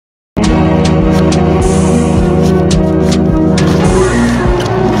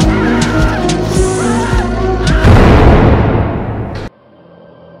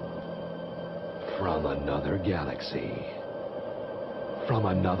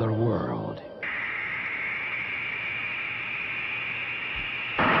another world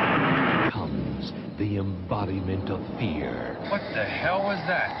comes the embodiment of fear. What the hell was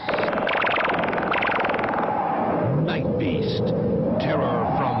that? NightBeast, terror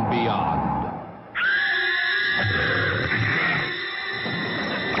from beyond.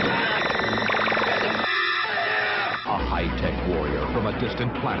 A high-tech warrior from a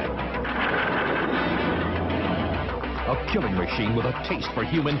distant planet. A killing machine with a taste for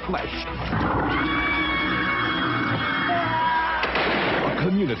human flesh. A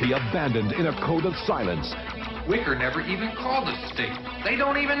community abandoned in a code of silence. Wicker never even called us state. They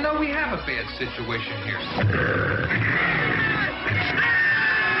don't even know we have a bad situation here.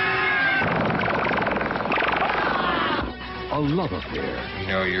 A love affair. You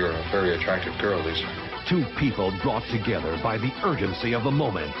know you're a very attractive girl, Lisa. Two people brought together by the urgency of the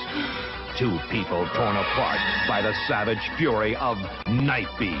moment. Two people torn apart by the savage fury of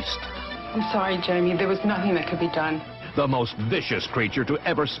NightBeast. I'm sorry, Jamie. There was nothing that could be done. The most vicious creature to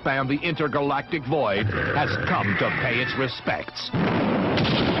ever span the intergalactic void has come to pay its respects.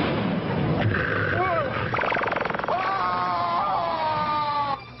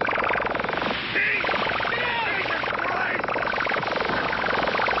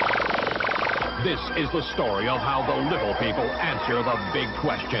 This is the story of how the little people answer the big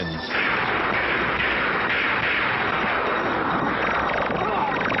questions.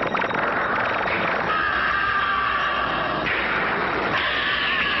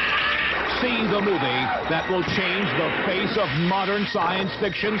 See the movie that will change the face of modern science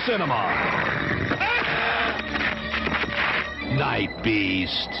fiction cinema.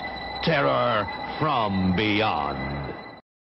 NightBeast, terror from beyond.